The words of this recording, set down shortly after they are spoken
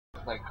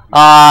like.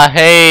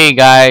 Hey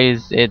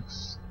guys,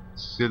 it's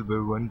Silver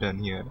Wonton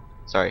here.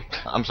 Sorry,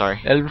 I'm sorry.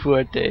 El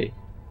Fuerte.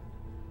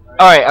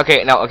 Alright,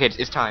 okay, now, okay,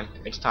 it's time.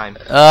 It's time.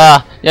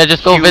 Yeah,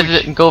 just go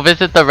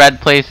visit the red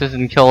places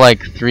and kill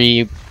like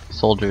 3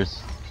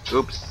 soldiers.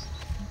 Oops.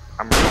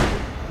 I'm wrong.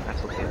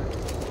 That's okay.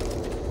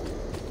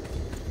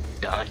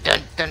 Dun,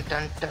 dun, dun,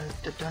 dun, dun,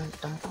 dun,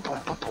 dun, dun, dun,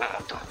 dun,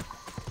 dun.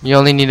 You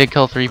only need to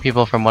kill 3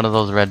 people from one of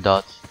those red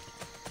dots.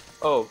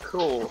 Oh,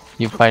 cool.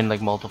 You find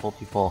like multiple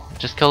people.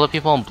 Just kill the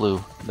people in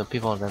blue. The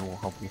people in red will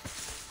help you.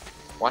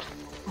 What?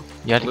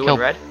 You have Blue to kill.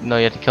 and red? No,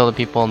 you have to kill the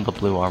people in the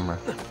blue armor.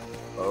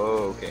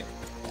 Oh, okay.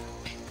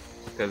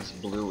 Because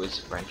blue is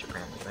French,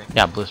 apparently, right?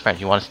 Yeah, blue's French.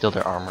 You want to steal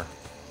their armor,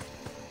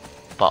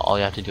 but all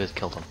you have to do is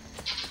kill them.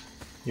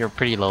 You're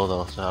pretty low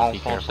though, so be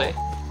careful.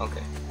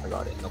 Okay, I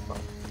got it. No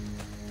problem.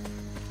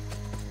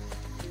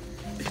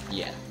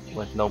 Yeah.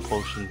 With no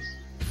potions.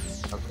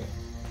 Okay.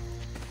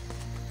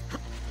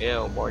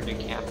 Ew, border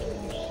camp.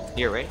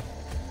 Here, right?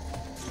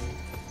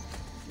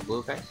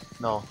 Blue guys?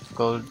 No,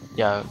 go.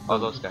 Yeah. Oh,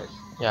 those guys.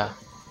 Yeah.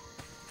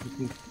 You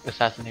can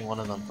assassinate one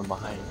of them from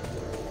behind.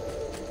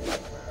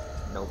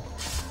 Nope.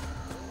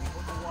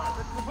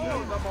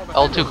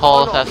 L2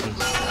 call assassins.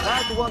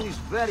 That one is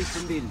very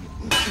familiar.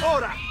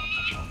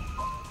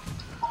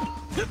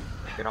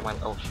 Get on my.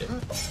 Oh shit.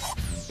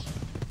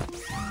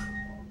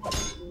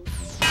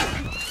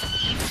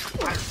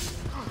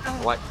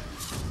 What?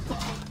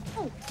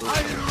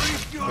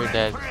 You're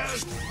dead.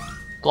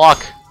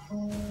 Block!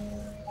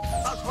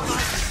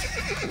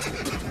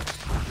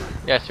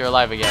 Yes, you're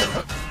alive again.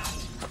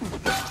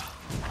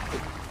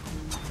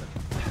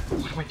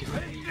 What am I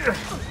doing?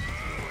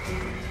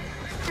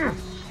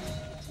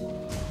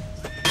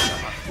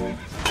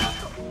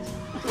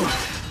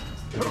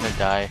 You're gonna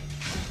die.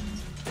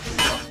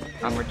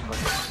 I'm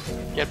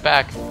retarded. Get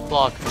back!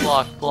 Block,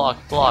 block, block,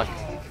 block.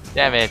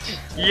 Damn it.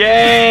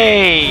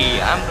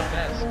 Yay! I'm the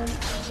best.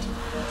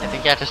 I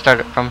think you have to start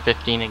it from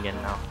 15 again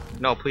now.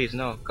 No, please,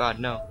 no. God,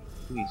 no.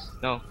 Please,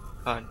 no.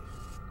 God.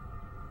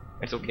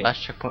 It's okay.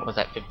 Last checkpoint was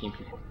at 15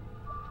 people.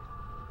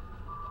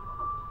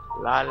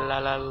 La la la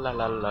la la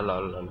la la la la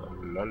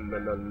la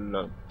la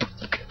la.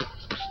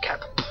 Cap,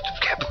 cap,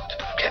 cap,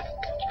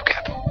 cap.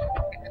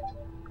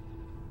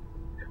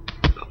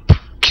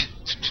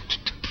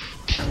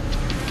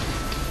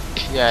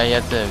 Yeah, you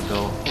have to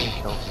go and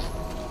kill.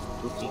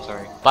 Oops, I'm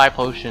sorry. Buy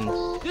potions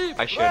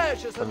I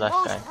should. for that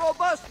guy.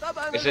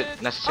 Is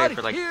it necessary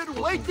for like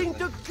waiting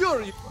to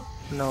cure you.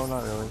 No,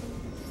 not really.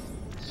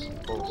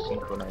 full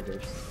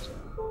synchronization?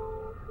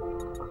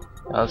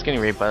 I was getting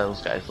raped by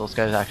those guys. Those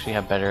guys actually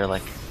have better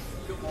like.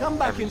 Come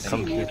back and see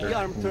me if Computer the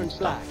arm turns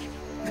black.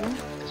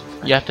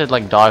 You have to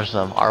like dodge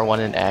them. R1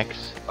 and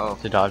X Oh,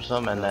 to dodge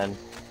them, and then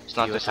it's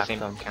not you just the attack same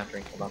them.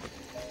 countering. Hold on.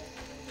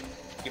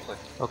 You play.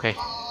 Okay.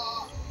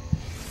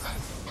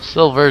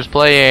 Silver's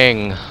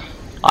playing.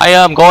 I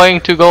am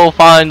going to go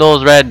find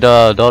those red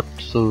dots.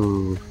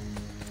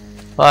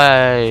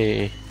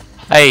 Hi.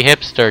 Hey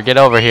hipster, get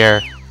over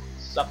here.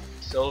 Sup,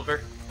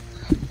 Silver?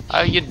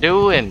 How you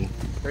doing?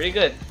 Pretty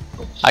good.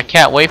 I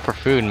can't wait for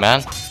food,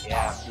 man.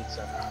 Yeah,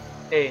 pizza.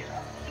 Hey,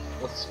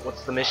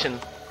 what's the mission?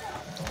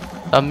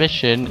 The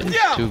mission is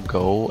to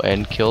go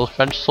and kill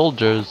French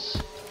soldiers.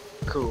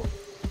 Cool.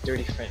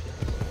 Dirty French.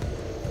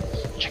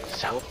 Check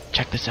this out.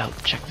 Check this out.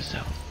 Check this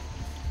out.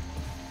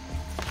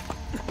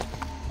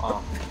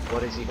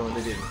 What is he going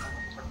to do?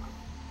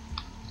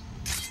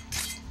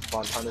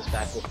 Wonton is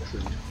back with the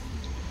food.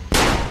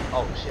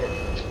 Oh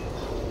shit.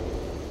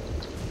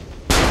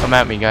 Come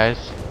at me, guys.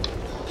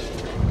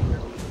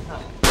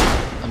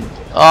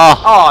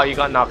 Oh! Oh, you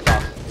got knocked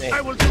off. Hey.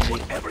 I will do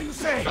whatever you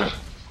say.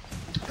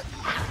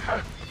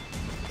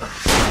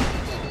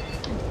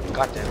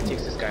 God damn, it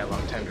takes this guy a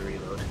long time to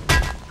reload.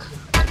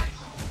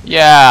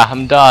 Yeah,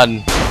 I'm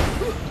done.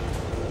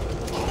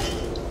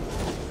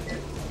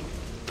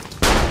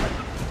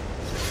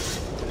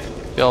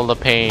 Feel the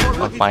pain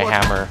of my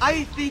hammer.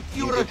 I think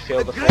You you're could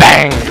feel the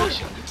Bang!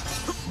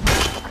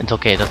 It's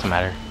okay, it doesn't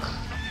matter.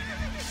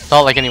 It's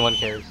not like anyone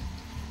cares.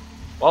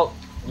 Well,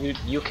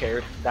 you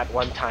cared that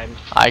one time.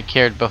 I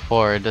cared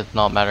before, it does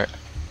not matter.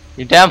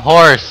 You damn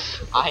horse!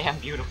 I am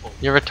beautiful.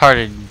 You're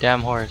retarded, you damn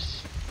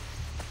horse.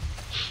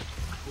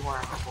 You are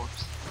a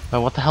horse. Wait,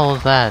 what the hell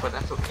is that? But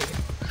that's okay.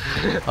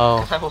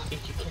 Oh, I will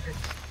think you cared.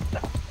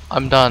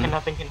 I'm And done.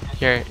 nothing can happen.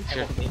 Here, I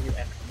here. will name you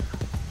Evan.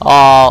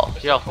 Oh,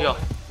 yo.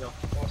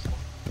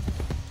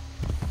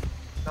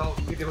 No,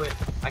 you do it.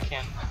 I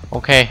can't.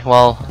 Okay,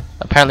 well,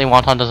 apparently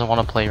Wonton doesn't want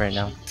to play right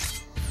now.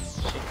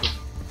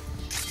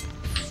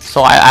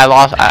 So I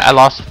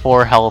lost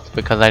 4 health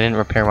because I didn't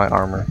repair my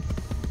armor.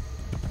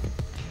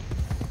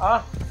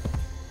 Ah.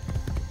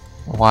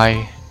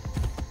 Why?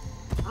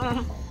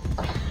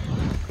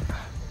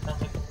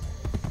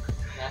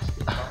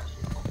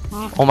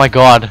 Oh my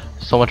god,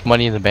 so much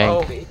money in the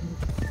bank.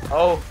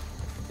 Oh.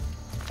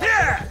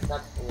 Yeah.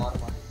 That's a lot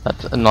of money.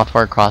 That's enough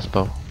for a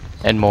crossbow.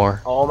 And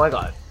more. Oh my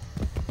god.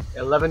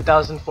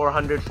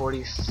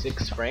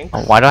 11,446 francs.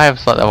 Oh, why do I have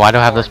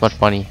this much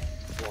money?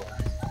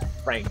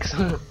 Francs.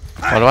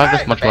 Why do I have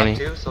this much money?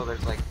 Too, so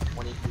there's like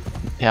 20.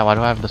 Yeah, why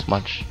do I have this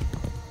much?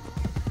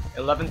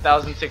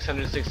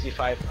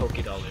 11,665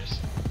 Poké Dollars.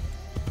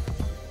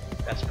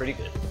 That's pretty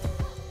good.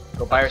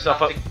 Go buy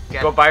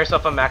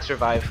yourself a max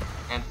revive.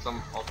 And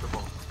some ultra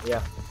balls.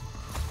 Yeah.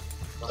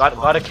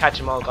 Gotta catch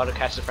them all. Gotta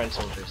catch the friend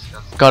soldiers.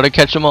 Gotta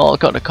catch them all.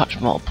 Gotta catch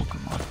them all.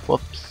 Pokemon.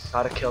 Whoops.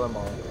 Gotta kill them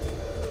all.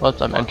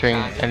 Whoops. I'm entering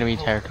enemy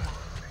territory.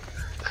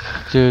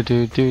 Do.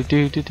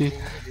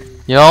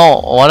 You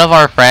know, one of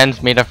our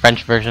friends made a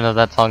French version of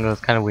that song. It was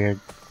kind of weird.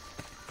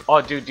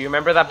 Oh, dude, do you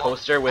remember that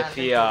poster with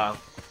the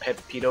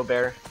pedo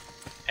bear?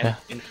 And Yeah.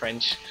 in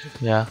French.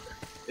 Yeah.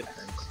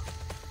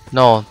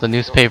 No, the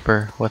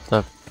newspaper with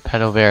the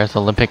pedo bear as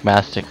Olympic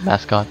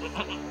mascot.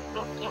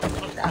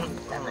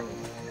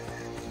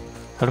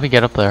 How do we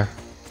get up there?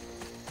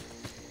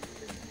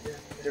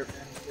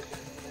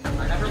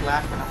 I never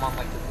laugh when I'm on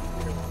like the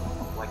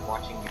computer, like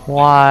watching you.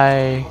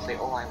 Why? I'll say,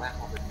 oh, I laugh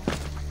all the time.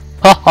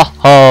 Ho ho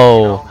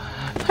ho!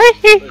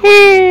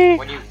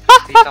 When you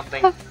see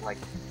something like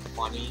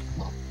funny,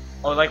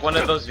 Oh, like one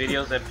of those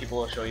videos that people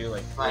will show you,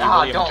 like like,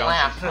 William don't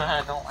Johnson.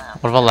 laugh, don't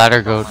laugh. What about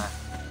ladder goat?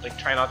 Like,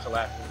 try not to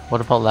laugh.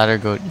 What about ladder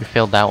goat? You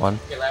failed that one.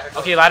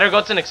 Okay, ladder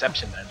goat's an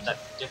exception, man.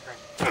 That's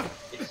different.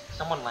 It's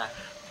someone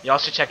laughing. Y'all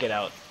should check it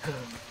out.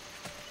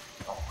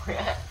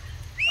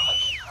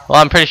 Well,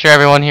 I'm pretty sure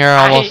everyone here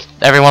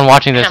everyone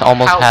watching this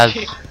almost has.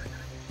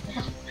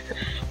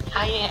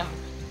 I am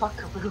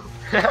Buckaroo.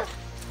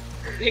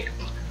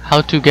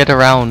 How to get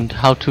around?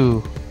 How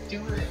to?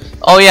 Do it.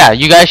 Oh yeah,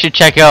 you guys should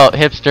check out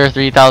Hipster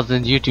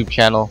 3000's YouTube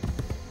channel.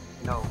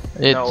 No.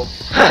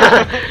 It's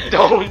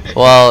Don't.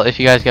 well, if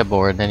you guys get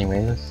bored,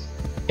 anyways.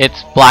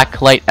 It's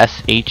Blacklight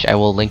SH. I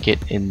will link it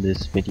in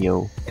this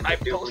video. I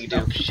post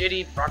up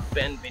shitty rock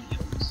band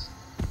videos.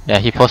 Yeah,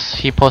 he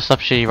posts up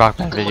shitty rock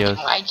band videos.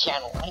 My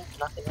channel, I have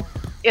nothing else.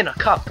 In a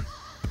cup.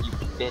 You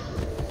bitch.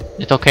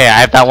 It's okay. I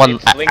have that one.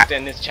 It's linked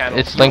in his channel.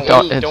 It's linked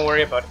on. Don't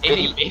worry about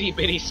itty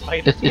bitty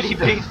spider. Itty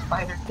bitty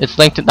spider. It's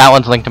linked. That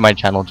one's linked to my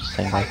channel. Just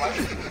saying.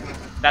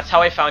 That's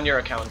how I found your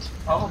account.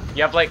 Oh,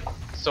 You have like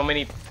so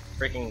many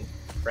freaking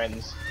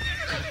friends.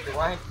 do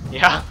I?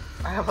 Yeah,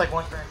 I have like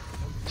one friend.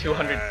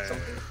 200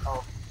 something.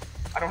 Oh,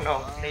 I don't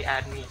know. They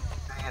add me.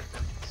 I add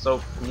them. So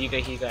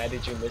Niga Higa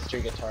added you,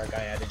 Mr. Guitar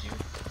Guy added you.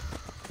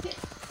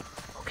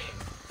 Okay.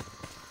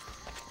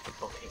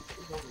 Okay.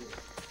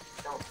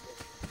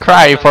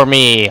 Cry for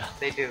me.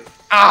 They do.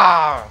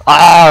 Ah!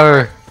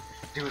 Arr!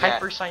 Do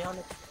that.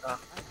 Hyperpsionic.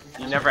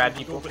 You never add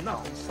people.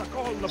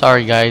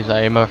 Sorry guys.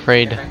 I'm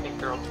afraid. I think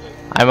they're okay.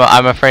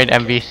 I'm afraid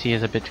MVC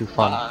is a bit too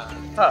fun.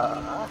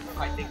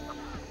 I think.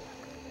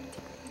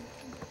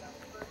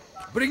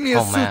 Bring me a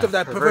Oh, suit man. of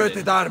that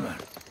perverted armor.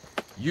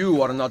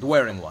 You are not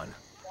wearing one.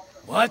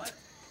 What?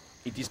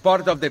 It is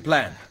part of the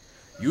plan.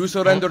 You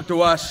surrender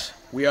to us,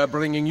 we are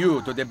bringing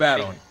you to the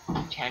Baron.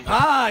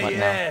 Ah, What now?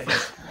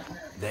 yes.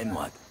 Then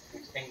what?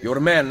 Your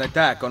men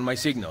attack on my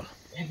signal.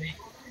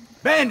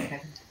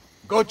 Bene,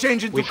 go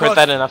change into We've heard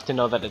that costume. enough to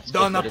know that it's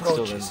Dawn good, but it's still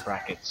in approaches.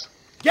 brackets.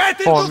 Get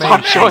into Poor man.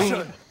 Stop showing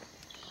formation.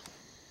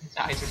 His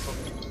eyes are so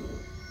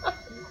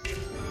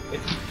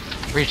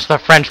Reach the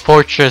French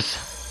fortress.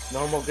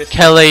 Normal distance.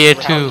 Calais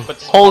round, too. but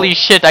small. Holy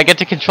shit! I get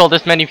to control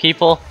this many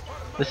people.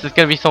 This is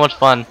gonna be so much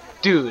fun.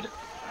 Dude,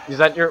 is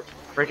that your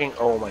freaking?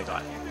 Oh my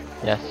god,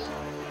 Yes.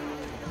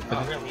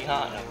 really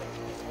hot.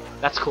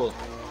 that's cool.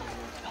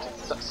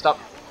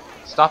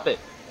 Stop it!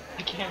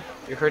 I can't.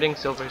 You're hurting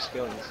Silver's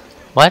feelings.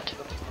 What?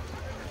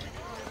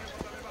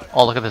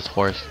 Oh, look at this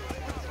horse.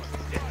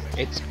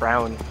 It's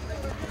brown.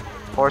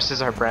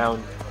 Horses are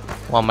brown.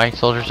 Well, my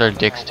soldiers are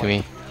dicks to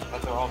me.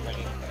 But they're all ready.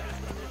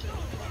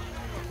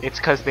 It's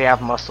cause they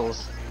have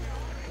muscles.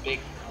 Big.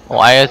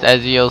 Why is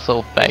Ezio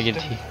so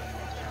faggoty?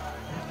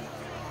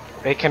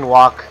 They can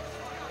walk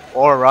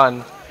or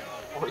run.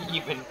 Or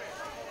even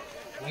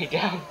way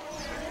down.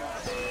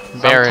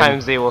 Baron.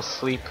 Sometimes they will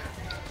sleep.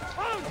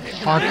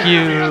 Fuck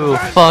you!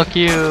 Fuck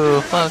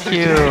you! Fuck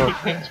you!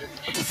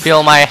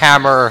 Feel my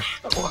hammer!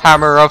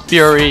 Hammer of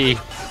fury!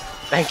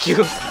 Thank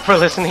you for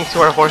listening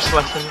to our horse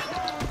lesson.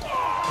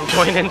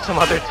 Join in some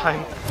other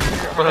time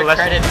for a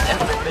lesson. Credits and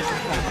this.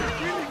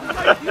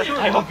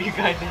 I hope you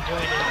guys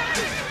enjoyed it.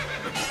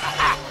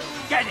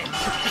 Get it.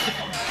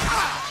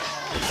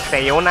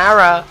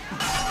 Sayonara.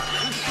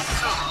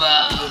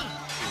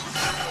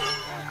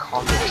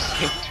 Calm your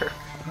sphincter.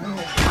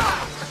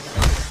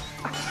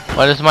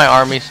 Why is my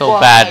army so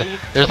Why? bad?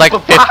 There's like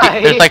 50. Why?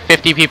 There's like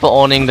 50 people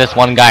owning this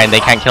one guy, and they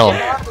can't kill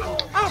him.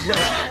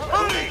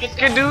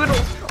 Skadoodle.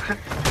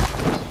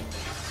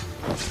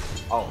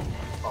 Oh.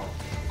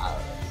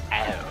 I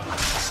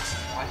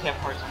have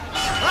hearts.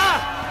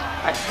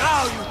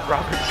 Now you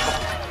Robert's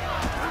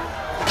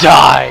fault.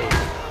 Die!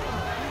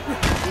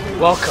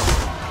 Welcome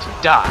to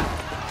Die.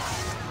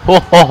 Ho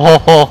ho ho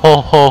ho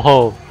ho ho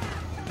ho!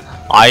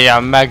 I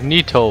am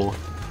Magneto.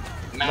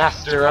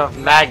 Master of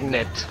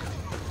Magnet.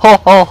 Ho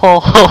ho ho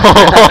ho ho!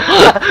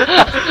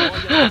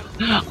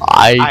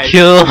 I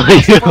kill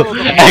you,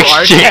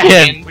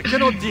 X-Chicken. We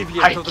cannot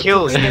deviate. I till the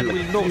kill King's you. men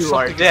will know You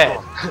are something is dead.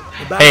 wrong.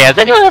 The Hey, has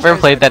Baron- anyone ever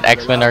played that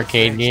X-Men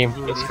arcade game?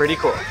 It's pretty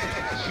cool.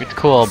 It's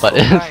cool, but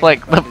it's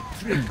like the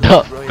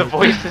The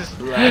voices,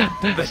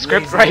 the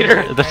script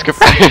writer. The script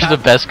writer is the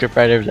best script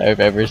writer I've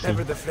ever seen.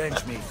 Whatever the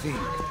French may think,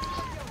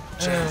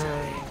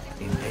 Cesare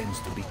intends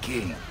to be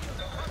king.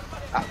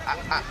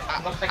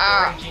 Looks like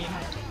the regime.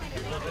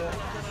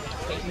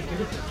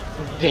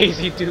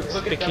 Daisy Dukes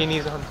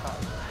bikinis on top.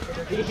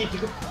 Daisy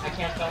Duke. I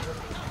can't stop her.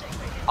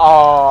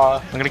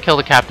 Aww. I'm gonna kill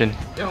the captain.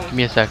 Give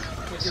me a sec.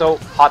 So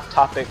hot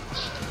topic.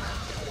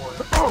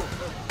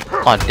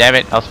 Oh damn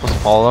it! I was supposed to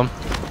follow him.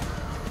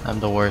 I'm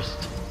the worst.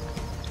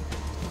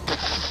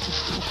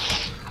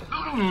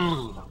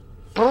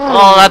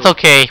 Oh, that's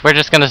okay. We're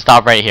just gonna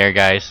stop right here,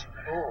 guys.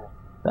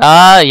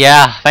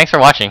 Yeah. Thanks for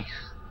watching.